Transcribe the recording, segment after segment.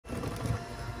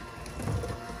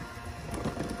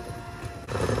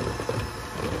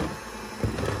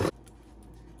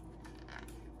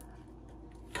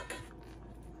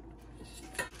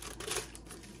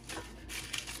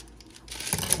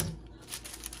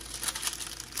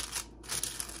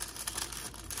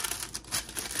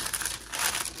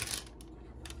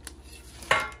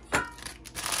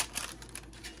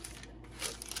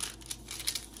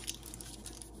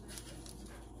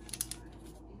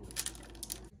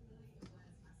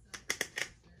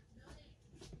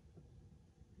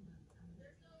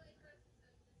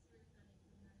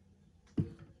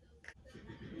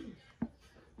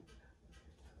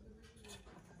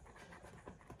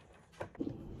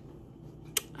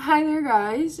Hi there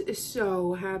guys,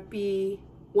 so happy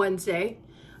Wednesday.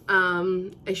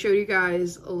 I showed you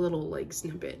guys a little like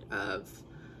snippet of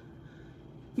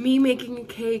me making a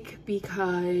cake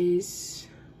because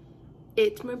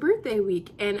it's my birthday week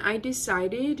and I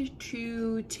decided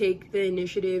to take the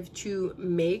initiative to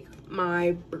make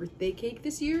my birthday cake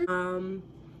this year.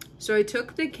 So I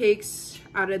took the cakes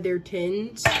out of their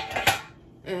tins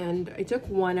and I took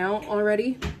one out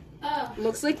already.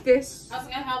 Looks like this. I was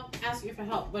gonna ask you for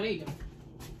help. What are you doing?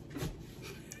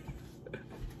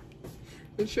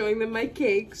 I'm showing them my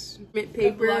cakes. Mint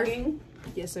paper. You're vlogging?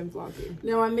 Yes, I'm vlogging.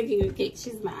 No, I'm making a cake.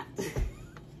 She's not.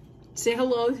 Say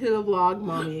hello to the vlog,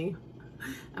 mommy.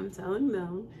 I'm telling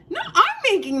them. No, I'm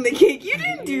making the cake. You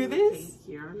didn't do this.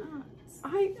 You're not.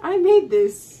 I made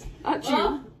this. Not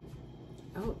you.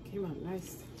 Oh, it came out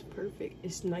nice. It's perfect.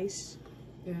 It's nice.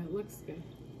 Yeah, it looks good.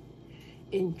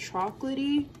 And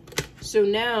chocolatey. So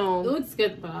now It looks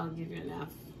good, but I'll give you an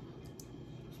F.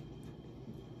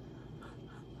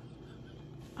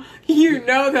 You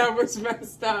know that was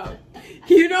messed up.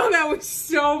 You know that was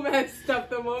so messed up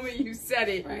the moment you said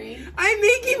it. Right? I'm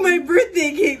making my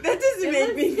birthday cake. That doesn't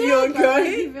make me feel good. I'll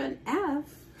give you an F.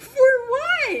 For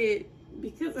what?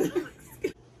 Because it looks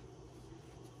good.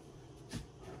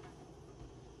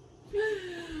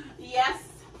 Yes,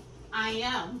 I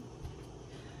am.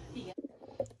 Yeah.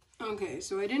 Okay,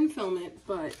 so I didn't film it,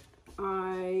 but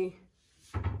I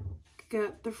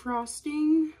got the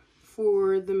frosting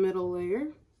for the middle layer.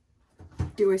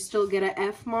 Do I still get an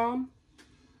F, Mom?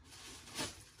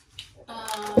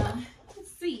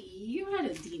 Let's see. You had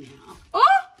a D now.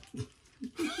 Oh!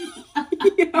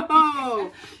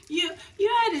 Yo! You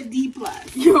had a D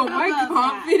plus. Yo, my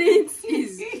confidence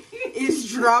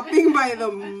is dropping by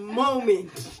the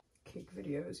moment. Cake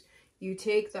videos. You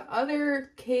take the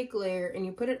other cake layer and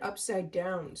you put it upside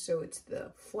down so it's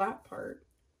the flat part.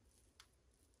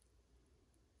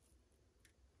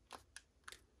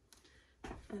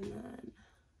 And then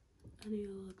I need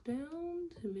to look down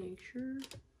to make sure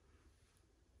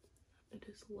it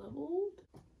is leveled.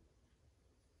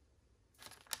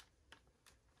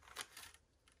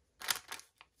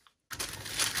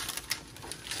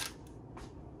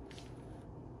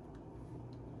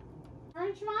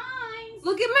 French fries.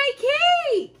 Look at my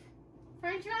cake!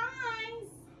 French fries.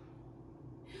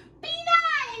 Be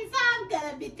nice. I'm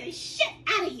gonna beat the shit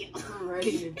out of you. I'm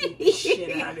ready to beat the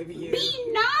shit out of you.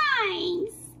 Be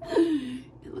nice.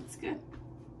 It looks good.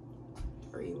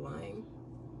 Are you lying?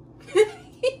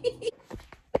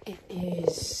 It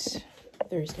is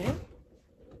Thursday.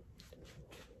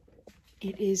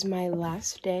 It is my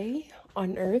last day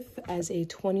on Earth as a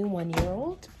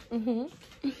 21-year-old.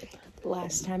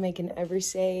 Last time I can ever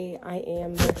say I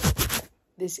am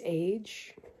this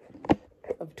age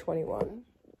of 21.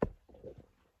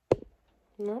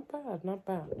 Not bad, not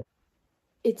bad.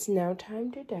 It's now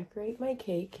time to decorate my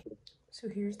cake. So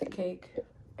here's the cake.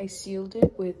 I sealed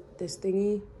it with this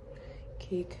thingy,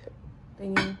 cake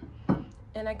thingy.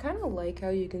 And I kind of like how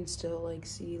you can still like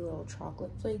see little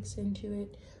chocolate flakes into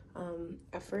it.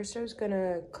 At first I was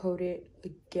gonna coat it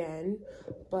again,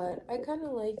 but I kind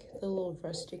of like the little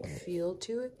rustic feel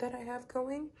to it that I have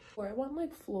going. Or I want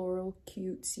like floral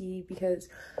cutesy because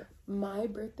my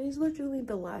birthday is literally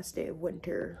the last day of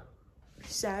winter.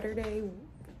 Saturday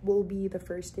will be the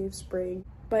first day of spring.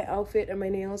 My outfit and my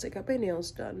nails, I got my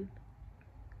nails done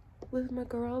with my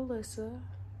girl Alyssa,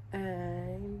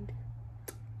 and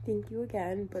thank you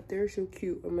again, but they're so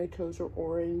cute and my toes are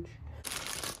orange.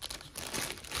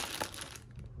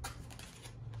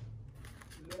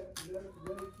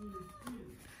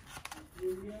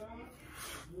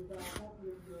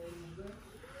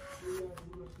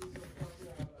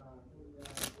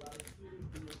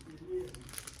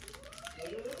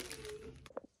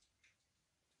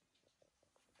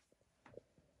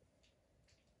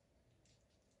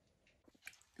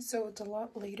 So it's a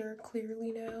lot later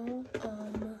clearly now.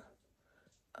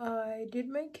 I did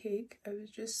my cake. I was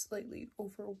just slightly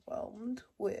overwhelmed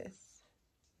with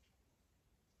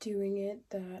doing it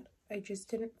that I just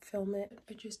didn't film it.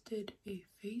 I just did a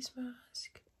face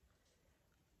mask.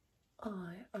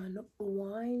 I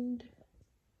unwind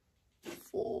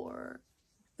for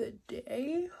the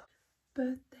day.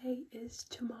 Birthday is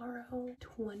tomorrow.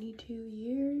 22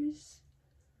 years.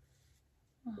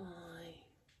 My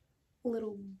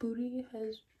little booty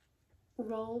has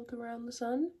revolved around the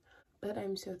sun. But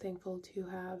I'm so thankful to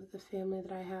have the family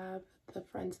that I have, the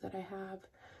friends that I have,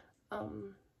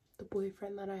 the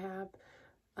boyfriend that I have.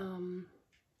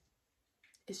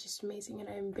 It's just amazing, and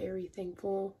I'm very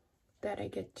thankful that I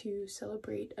get to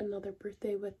celebrate another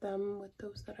birthday with them, with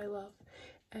those that I love.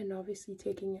 and obviously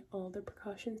taking all the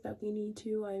precautions that we need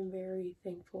to. I'm very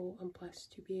thankful and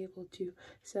blessed to be able to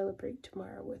celebrate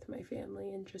tomorrow with my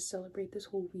family and just celebrate this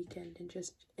whole weekend and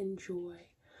just enjoy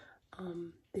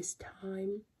this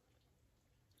time.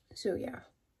 So yeah,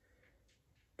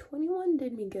 21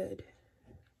 did me good.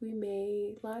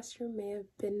 Last year may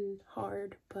have been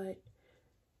hard, but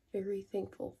very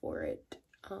thankful for it,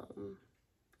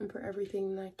 and for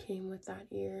everything that came with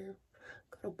that year.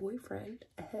 Got a boyfriend,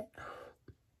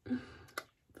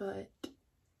 but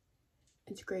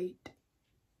it's great.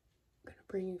 I'm gonna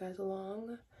bring you guys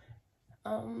along.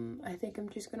 I think I'm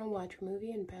just gonna watch a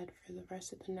movie in bed for the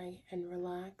rest of the night and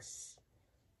relax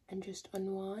and just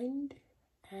unwind,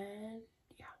 and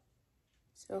yeah,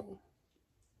 so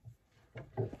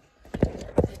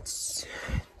let's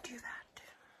do that.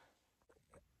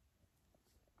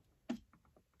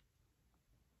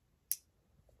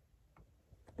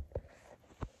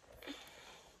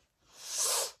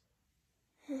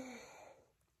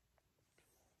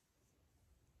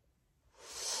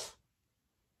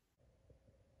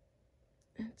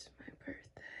 It's my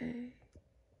birthday.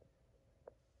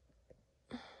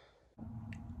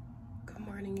 Good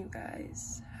morning, you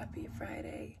guys. Happy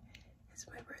Friday. It's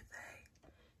my birthday.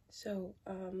 So,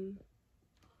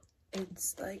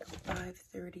 it's like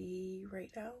 5:30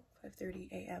 right now,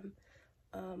 5:30 a.m.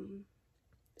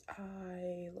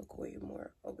 I look way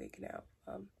more awake now.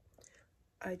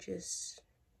 I just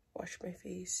washed my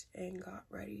face and got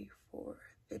ready for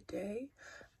the day.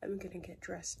 I'm gonna get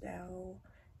dressed now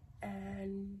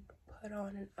and put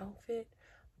on an outfit.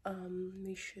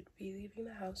 We should be leaving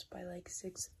the house by like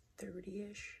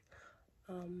 6:30ish,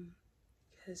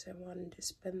 because I wanted to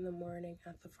spend the morning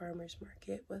at the farmer's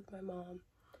market with my mom,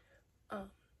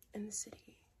 in the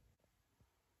city.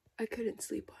 I couldn't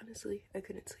sleep, honestly. I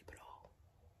couldn't sleep at all.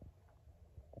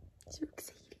 So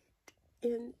excited.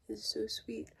 And it's so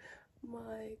sweet.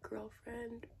 My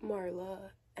girlfriend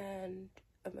Marla and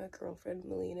my girlfriend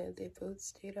Melina, they both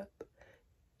stayed up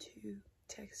to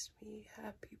text me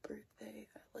happy birthday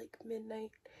at like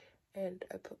midnight, and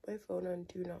I put my phone on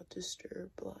do not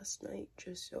disturb last night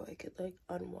just so I could like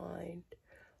unwind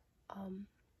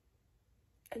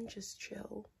and just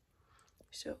chill.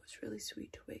 So it's really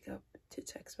sweet to wake up to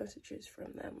text messages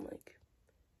from them. Like,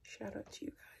 shout out to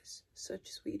you guys, such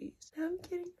sweeties. Now I'm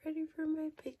getting ready for my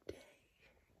big day.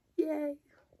 Yay!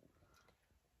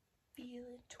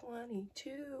 Feeling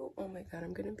 22. Oh my god,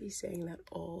 I'm gonna be saying that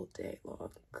all day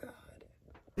long. God.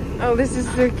 Oh, this is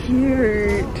so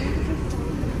cute.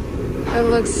 It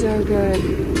looks so good.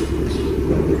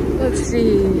 Let's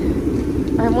see.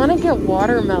 I want to get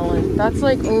watermelon. That's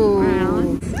like,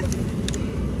 ooh.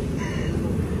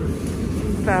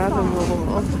 Fathomable.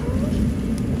 Oh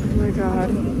my god.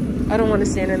 I don't want to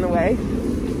stand in the way.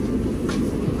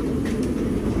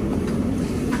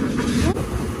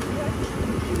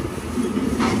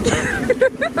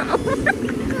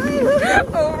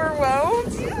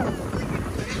 Overwhelmed?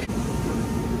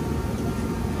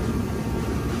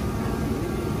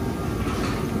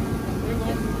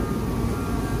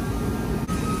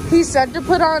 He said to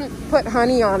put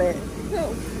honey on it.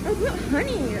 Oh, put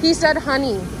honey. He said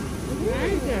honey.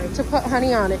 To put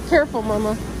honey on it. Careful,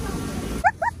 mama.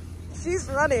 She's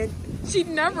running. She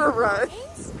never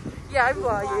runs. Yeah, I'm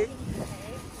vlogging.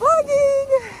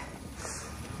 Vlogging!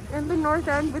 In the North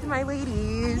End with my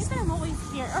ladies. I'm always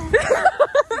here.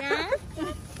 Yeah?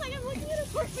 Like I'm looking at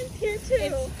apartments here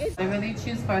too. Whenever they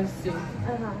choose for us to,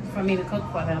 for me to cook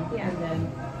for them, and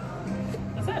then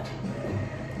that's it.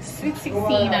 Sweet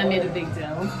 16, I made a big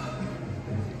deal.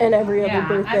 And every other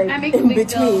birthday I make a in big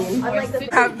between. deal. We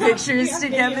have pictures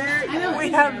together.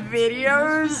 We have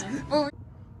videos.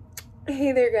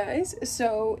 Hey there, guys.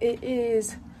 So it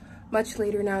is much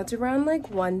later now. It's around like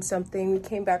 1 something. We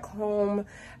came back home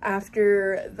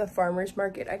after the farmer's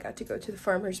market. I got to go to the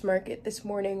farmer's market this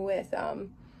morning with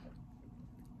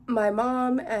my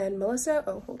mom and Melissa.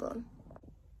 Oh, hold on.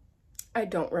 I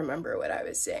don't remember what I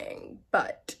was saying,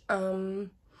 but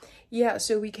yeah,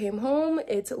 so we came home.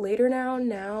 It's later now.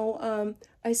 Now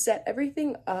I set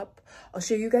everything up. I'll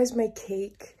show you guys my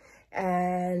cake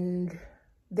and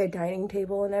the dining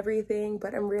table and everything,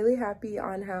 but I'm really happy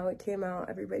on how it came out.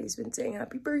 Everybody's been saying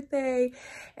happy birthday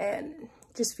and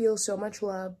just feel so much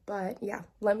love. But yeah,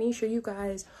 let me show you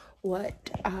guys what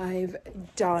I've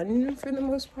done for the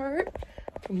most part.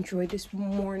 Enjoyed this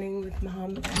morning with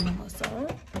mom and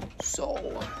Melissa.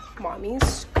 So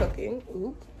mommy's cooking.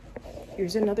 Ooh,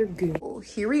 here's another goon.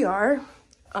 Here we are.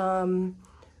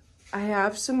 I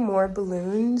have some more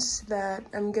balloons that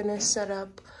I'm gonna set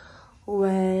up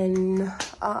when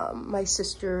my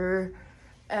sister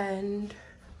and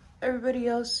everybody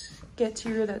else gets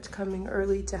here that's coming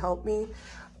early to help me.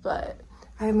 But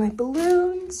I have my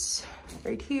balloons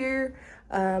right here.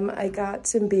 I got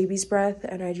some baby's breath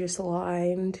and I just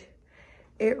lined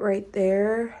it right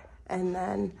there. And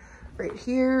then right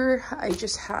here, I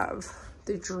just have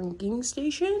the drinking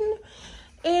station.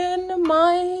 And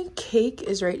my cake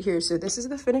is right here. So this is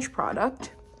the finished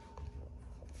product.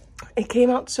 It came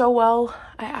out so well.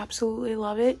 I absolutely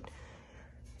love it.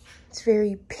 It's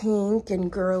very pink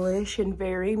and girlish and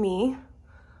very me.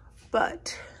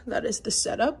 But that is the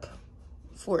setup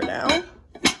for now.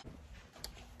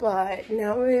 But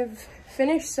now we've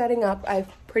finished setting up. I've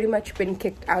pretty much been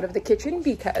kicked out of the kitchen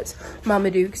because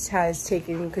Mama Dukes has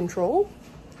taken control.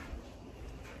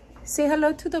 Say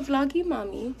hello to the vloggy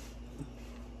mommy.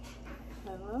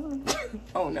 Hello.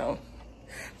 Oh no.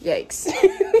 Yikes.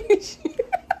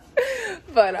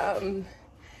 But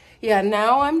yeah,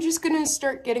 now I'm just gonna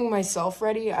start getting myself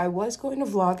ready. I was going to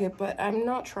vlog it, but I'm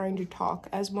not trying to talk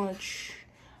as much.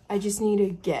 I just need to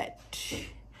get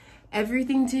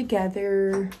everything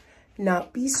together,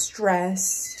 not be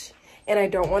stressed, and I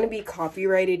don't want to be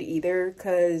copyrighted either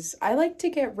because I like to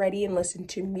get ready and listen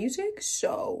to music.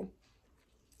 So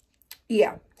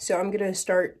yeah, so I'm gonna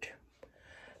start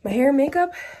my hair and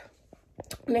makeup.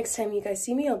 Next time you guys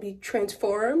see me, I'll be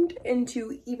transformed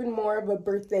into even more of a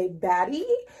birthday baddie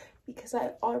because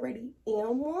I already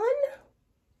am one.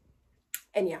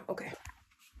 And yeah, okay,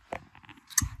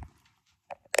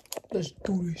 let's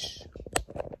do this.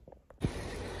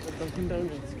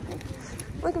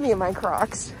 Look at me in my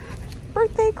Crocs.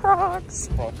 Birthday Crocs.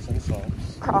 Crocs and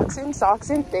socks. Crocs and socks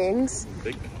and things.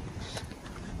 Big.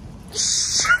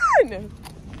 Shun!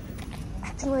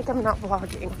 Acting like I'm not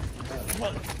vlogging.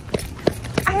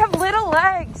 I have little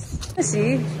legs.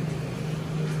 See?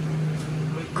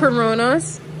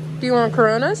 Coronas. Do you want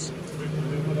Coronas?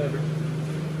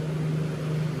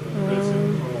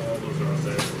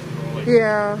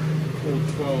 Yeah.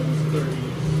 12s, 30s.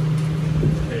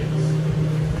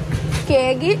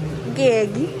 Gag it. Gag.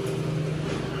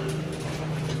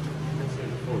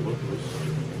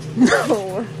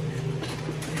 No.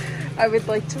 I would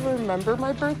like to remember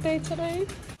my birthday today.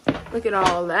 Look at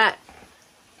all that.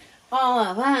 All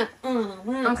of that.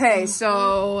 Okay,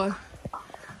 so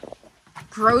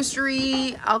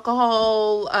grocery,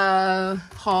 alcohol, They're in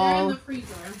haul. the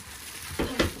freezer.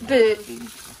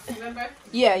 Remember?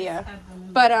 Yeah.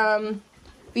 But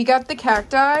we got the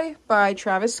cacti by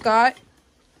Travis Scott.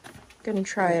 Gonna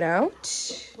try it out.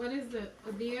 What is it?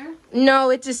 A beer? No,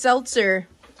 it's a seltzer.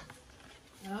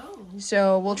 Oh.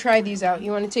 So we'll try these out.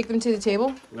 You want to take them to the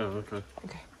table? No, okay.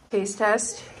 Okay. Taste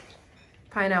test.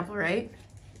 Pineapple, right?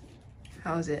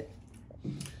 How is it?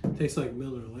 Tastes like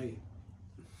Miller Lite.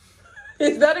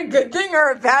 Is that a good thing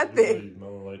or a bad thing?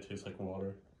 Miller Lite tastes like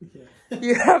water. Yeah.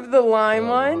 You have the lime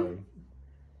one? Lime.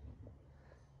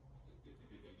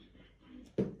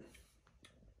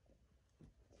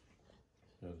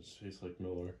 Yeah, it tastes like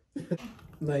Miller.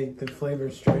 Like the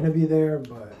flavor's trying to be there,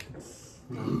 but it's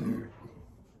not there.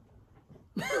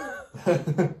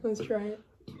 Let's try it.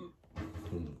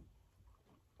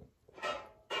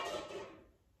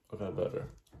 Okay, better.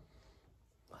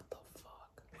 What the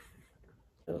fuck?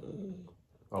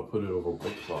 I'll put it over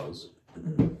White Claws.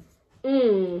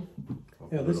 Mmm.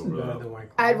 Yeah, this is better than White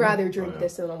Claw. I'd rather drink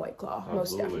this than a White Claw,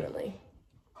 most definitely.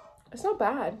 It's not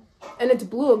bad. And it's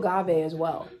blue agave as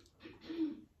well.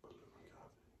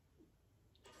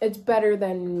 It's better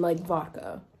than, like,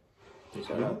 vodka.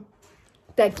 So.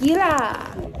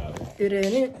 Tequila!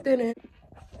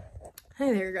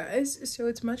 Hi there, guys. So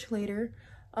it's much later.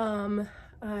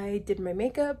 I did my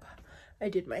makeup. I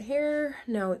did my hair.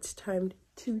 Now it's time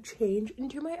to change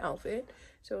into my outfit.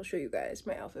 So I'll show you guys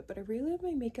my outfit. But I really love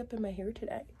my makeup and my hair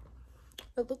today.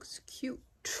 It looks cute.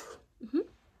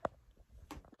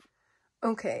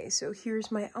 Okay, so here's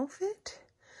my outfit.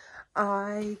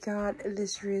 I got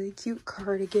this really cute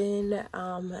cardigan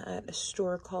at a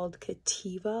store called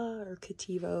Cativa or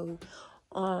Cativo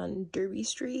on Derby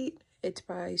Street. It's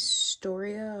by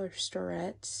Storia or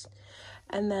Storettes.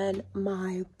 And then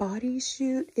my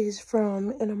bodysuit is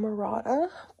from Inamorata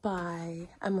by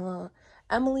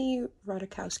Emily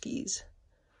Ratajkowski's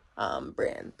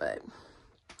brand, but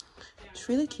it's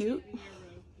really cute.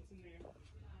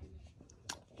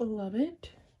 I love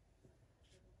it.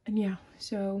 And yeah,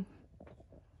 so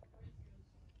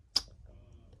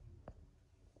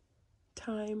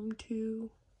time to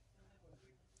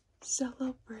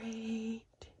celebrate.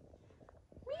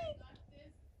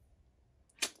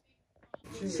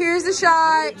 Here's the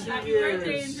shot. Happy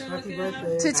birthday, Angelica. Happy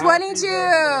birthday. To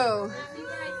 22.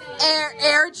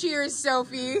 Air cheers,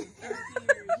 Sophie.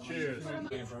 Cheers. I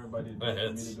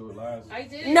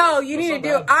did it. No, you need to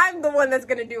do it. I'm the one that's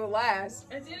gonna do it last.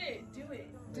 I did it. Do it.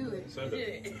 Do it. I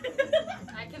did it.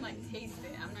 I can like taste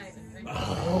it. I'm not even drinking.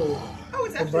 Oh,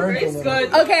 it's actually very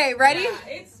good. Okay, ready? Yeah,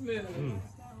 it's smooth.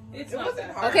 It's not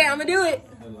that hard. Okay, I'm gonna do it.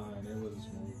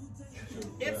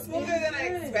 It's smoother than I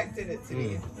expected it to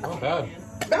be. Not bad.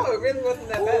 No, it really wasn't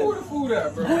that bad. Where the food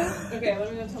at, bro? Okay,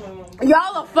 let me go tell my mom.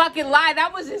 Y'all a fucking lie.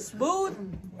 That wasn't smooth.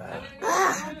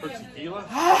 For tequila?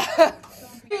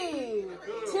 3,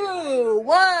 2,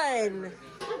 1.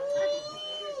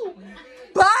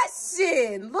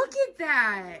 Bussin'! Look at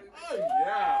that. Oh,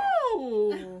 yeah.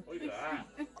 Ooh. Look at that.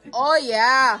 Oh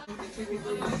yeah.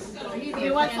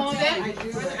 You want some of it?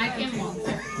 I can want.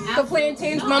 The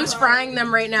plantains, mom's frying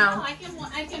them right now. I can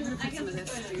some of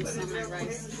this juice on my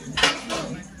rice.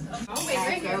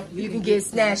 Act up, you can get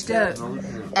snatched up.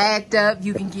 Act up,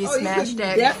 you can get smashed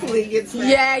up. Definitely get smacked.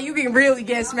 Yeah, you can really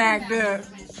get smacked up.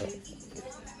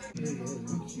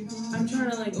 I'm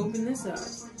trying to like open this up.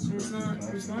 It's not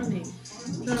responding.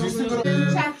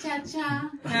 Cha cha cha.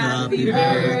 Happy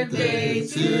birthday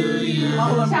to you.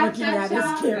 All I'm looking at is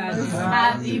cameras.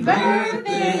 Happy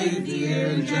birthday, dear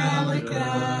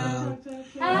Angelica.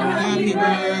 Happy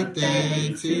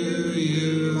birthday to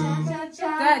you.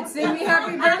 Dad, sing me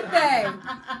happy birthday.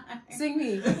 Sing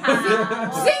me.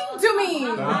 Sing to me.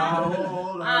 How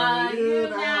old Are you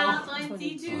now?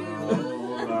 22.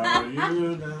 are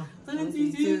you now?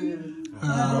 22.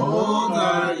 How old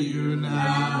are you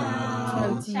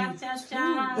now? Cha cha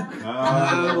cha.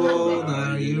 How old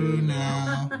are you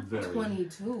now?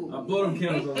 22. I blow them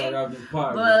candles over like I've been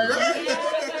pot.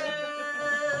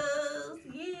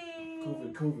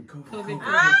 COVID.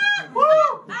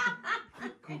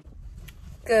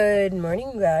 Good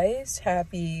morning, guys.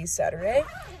 Happy Saturday.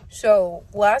 So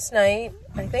last night,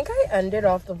 I think I ended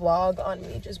off the vlog on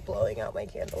me just blowing out my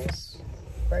candles,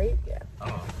 right? Yeah.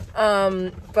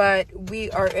 But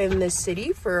we are in the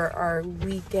city for our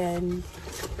weekend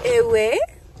away.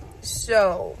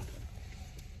 So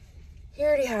he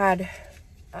already had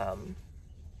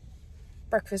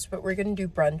breakfast, but we're gonna do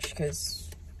brunch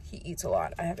because he eats a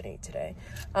lot. I haven't ate today.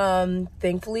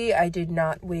 Thankfully, I did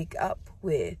not wake up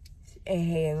with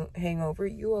a hangover.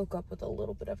 You woke up with a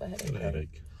little bit of a headache. Right?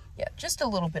 Yeah, just a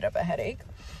little bit of a headache.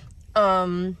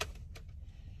 But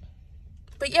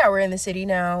yeah, we're in the city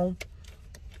now.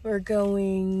 We're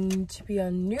going to be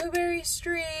on Newberry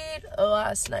Street.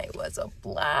 Last night was a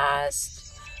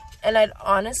blast. And I'd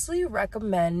honestly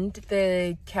recommend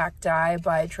the Cacti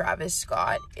by Travis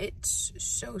Scott. It's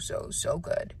so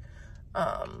good.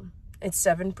 It's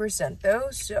 7% though,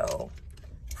 so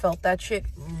felt that shit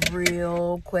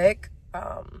real quick.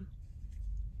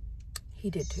 He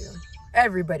did too.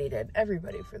 Everybody did.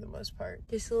 Everybody for the most part.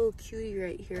 This little cutie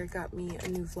right here got me a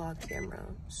new vlog camera,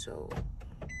 so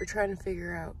we're trying to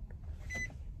figure out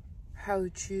how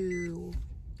to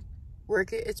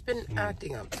work it. It's been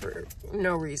acting up for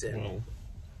no reason.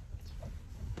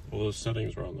 Well, the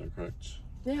settings are on there, correct?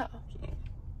 Yeah. So.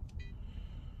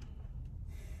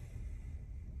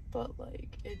 But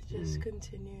like it just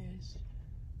continues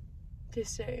to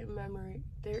say memory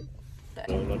there. That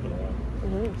No, not gonna lie.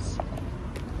 it is.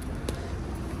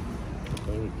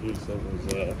 The only piece that was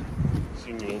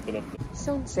seeing you open up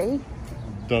Don't say.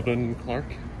 Dublin Clark.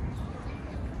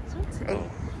 Don't say. Oh.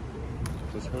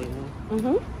 Is this right now?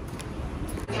 Mm-hmm.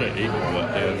 Actually, I ate all that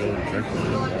day. I really drank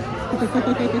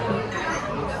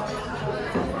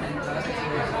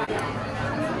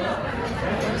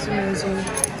That's amazing.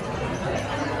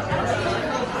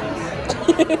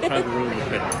 Tried to ruin the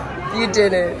pic. You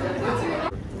did it.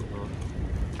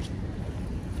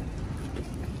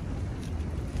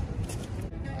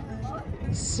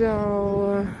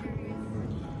 So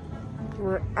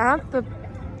we're at the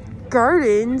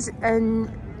gardens and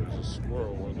There's a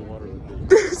squirrel where the water would be.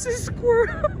 there's a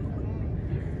squirrel.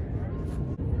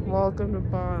 Welcome to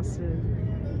Boston.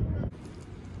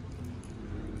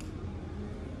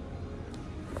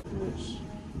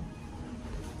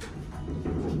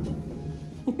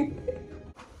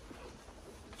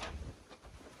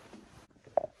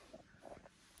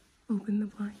 Open the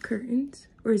black curtains,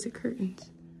 or is it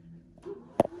curtains?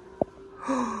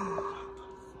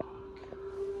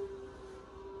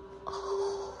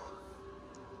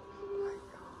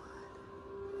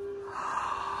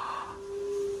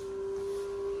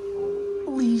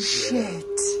 Holy shit.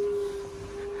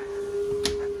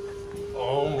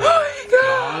 Oh my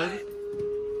God.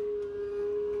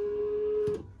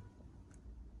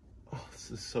 Oh,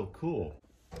 this is so cool.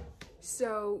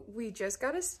 So we just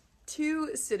got us to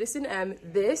CitizenM.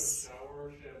 This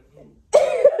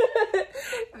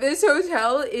This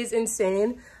hotel is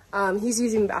insane. He's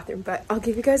using the bathroom, but I'll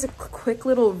give you guys a quick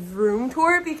little room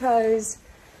tour because,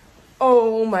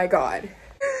 oh my God.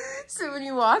 So when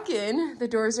you walk in, the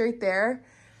door's right there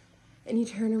and you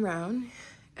turn around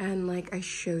and like I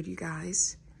showed you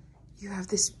guys, you have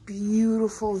this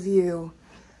beautiful view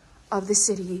of the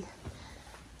city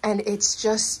and it's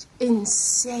just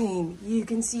insane. You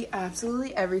can see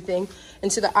absolutely everything.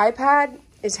 And so the iPad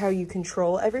is how you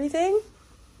control everything.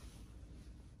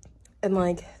 And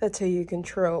like, that's how you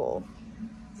control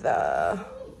the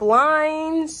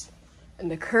blinds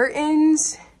and the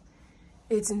curtains.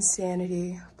 It's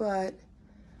insanity, but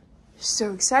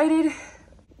so excited.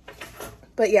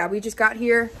 But yeah, we just got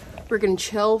here. We're gonna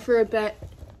chill for a bit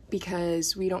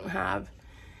because we don't have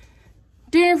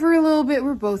dinner for a little bit.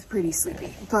 We're both pretty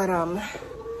sleepy, but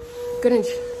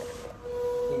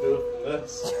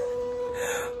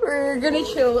we're gonna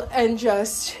chill and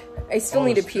just, I still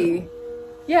need to pee.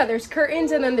 Yeah, there's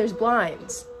curtains and then there's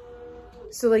blinds.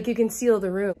 So like you can seal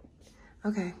the room.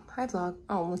 Okay, hi vlog.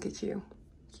 Oh, look at you.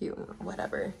 Cute,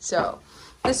 whatever. So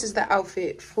this is the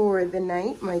outfit for the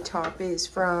night. My top is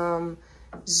from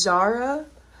Zara.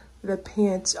 The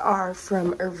pants are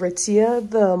from Aritzia,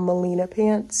 the Melina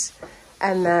pants.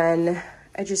 And then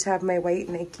I just have my white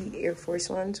Nike Air Force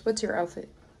Ones. What's your outfit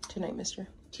tonight, mister?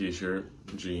 T-shirt,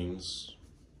 jeans,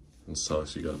 and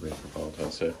socks you gotta bring for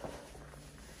Valentine's Day.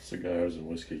 Cigars and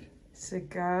whiskey.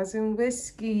 Cigars and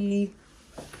whiskey.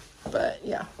 But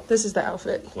yeah, this is the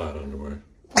outfit. Flat underwear.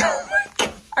 Oh my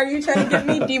God. Are you trying to get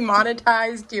me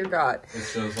demonetized? Dear God. It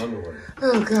says underwear.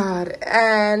 Oh God.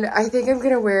 And I think I'm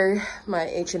gonna wear my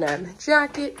H&M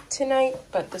jacket tonight,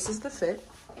 but this is the fit.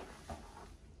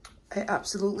 I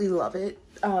absolutely love it.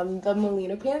 The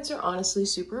Melina pants are honestly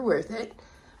super worth it.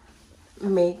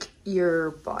 Make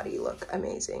your body look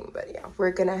amazing. But yeah,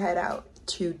 we're gonna head out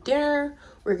to dinner.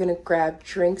 We're gonna grab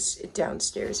drinks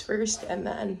downstairs first and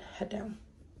then head down.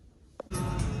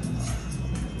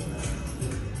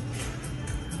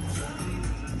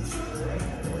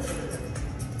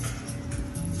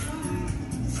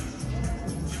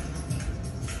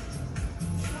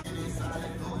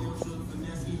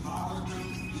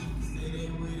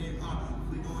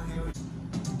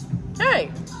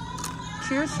 Hey,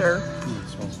 cheers, sir. It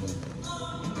smells good.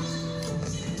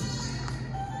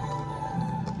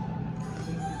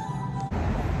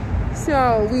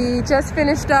 So we just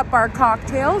finished up our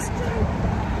cocktails.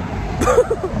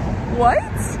 What?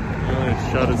 I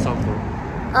shouted something.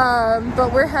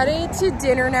 But we're headed to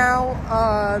dinner now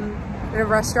at a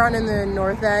restaurant in the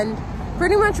North End.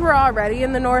 Pretty much we're already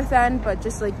in the North End, but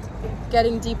just like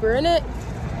getting deeper in it.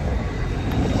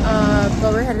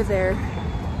 But we're headed there.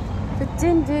 The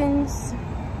din-dins.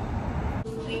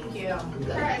 Thank you.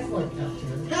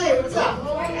 Hey, what's up?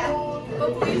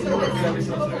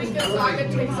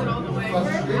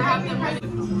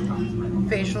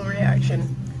 Facial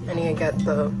reaction. I need to get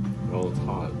the... Well, it's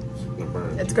hot. It's gonna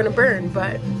burn. It's gonna burn,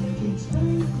 but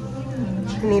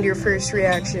I need your first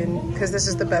reaction because this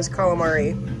is the best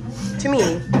calamari to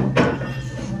me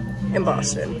in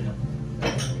Boston.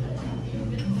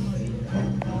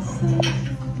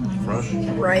 Fresh.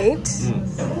 Right? It's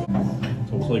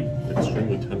almost like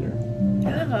extremely tender.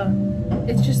 Yeah.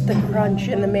 It's just the crunch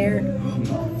and the merit.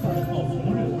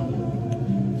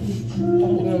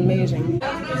 Amazing.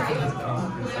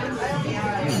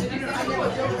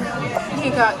 He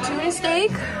got tuna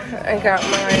steak. I got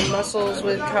my mussels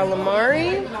with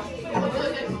calamari.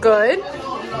 Good.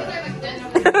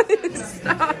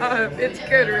 Stop. It's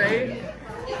good, right?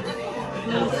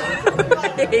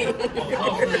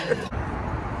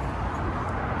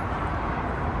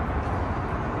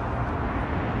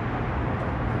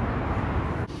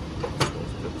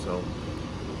 So.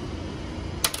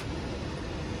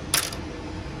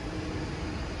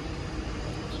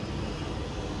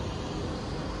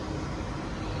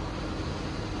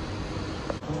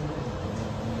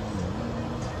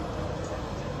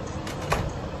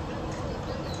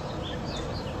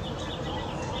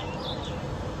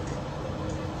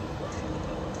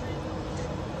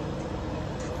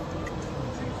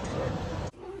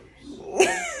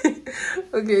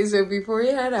 Okay, so before we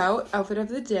head out, outfit of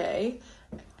the day.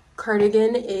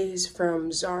 Cardigan is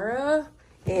from Zara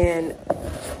and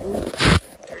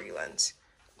dirty lens.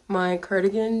 My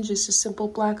cardigan, just a simple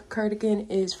black cardigan,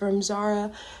 is from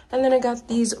Zara. And then I got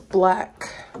these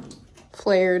black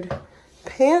flared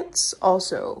pants,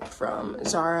 also from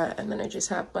Zara. And then I just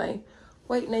have my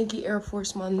white Nike Air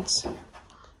Force Ones.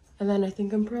 And then I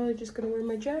think I'm probably just gonna wear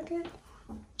my jacket.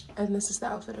 And this is the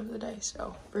outfit of the day,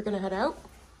 so we're gonna head out.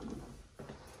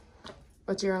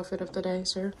 What's your outfit of the day,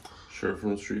 sir? Shirt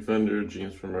from Street Vendor,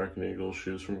 jeans from American Eagle,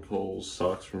 shoes from Kohl's,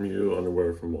 socks from you,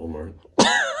 underwear from Walmart.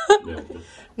 Yeah.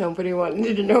 Nobody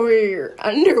wanted to know where your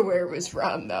underwear was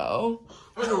from, though.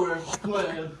 Underwear,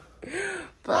 plan.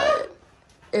 But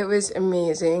it was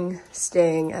amazing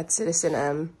staying at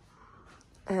CitizenM.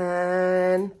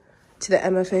 And to the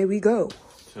MFA we go.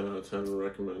 10 out of 10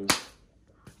 recommend.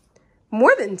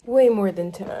 Way more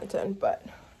than 10 out of 10, but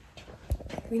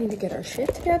we need to get our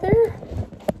shit together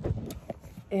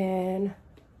and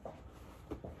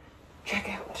check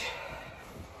out.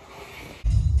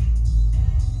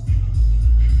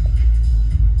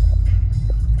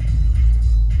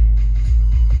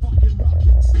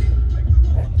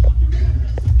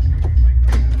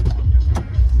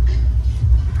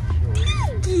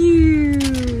 Thank you.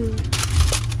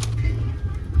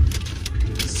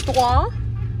 Squaw.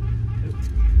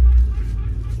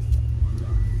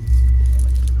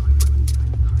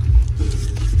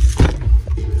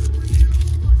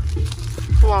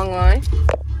 Long line.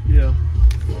 Yeah.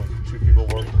 2 people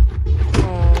work.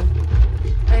 Oh,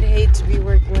 I'd hate to be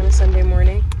working on a Sunday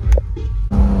morning.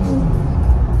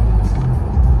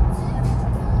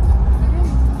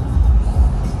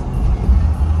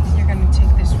 You're gonna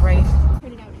take this right.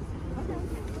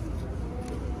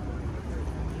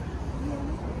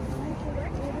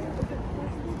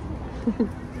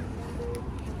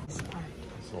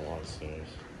 That's a lot of stairs.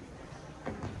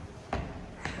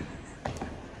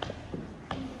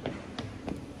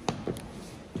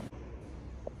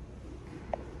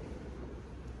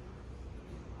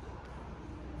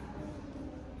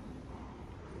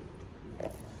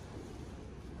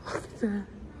 So is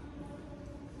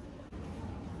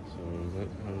that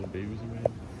how the babies are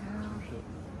made? Some shit.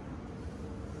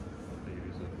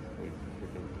 Babies are like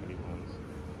freaking Pennywise.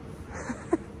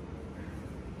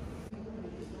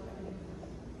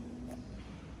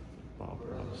 Bob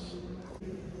Ross.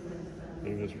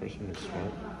 Maybe this person is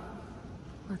smart.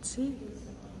 Let's see.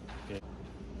 Yeah.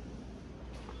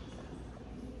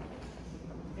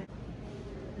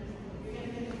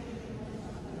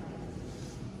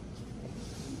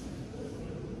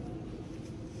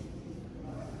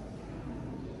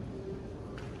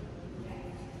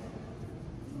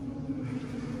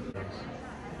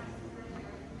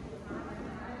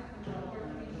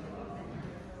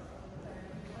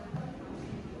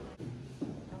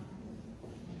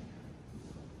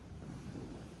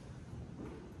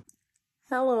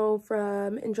 Hello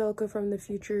from Angelica from the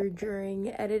future. During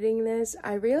editing this,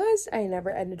 I realized I never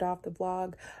ended off the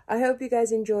vlog. I hope you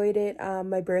guys enjoyed it.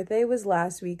 My birthday was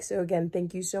last week, so again,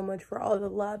 thank you so much for all the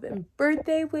love and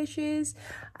birthday wishes.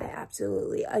 I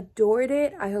absolutely adored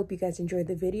it. I hope you guys enjoyed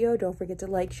the video. Don't forget to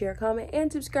like, share, comment,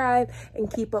 and subscribe, and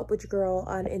keep up with your girl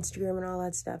on Instagram and all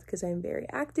that stuff because I'm very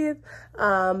active.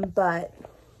 But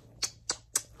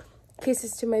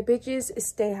kisses to my bitches.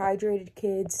 Stay hydrated,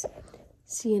 kids.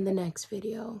 See you in the next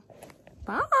video.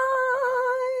 Bye.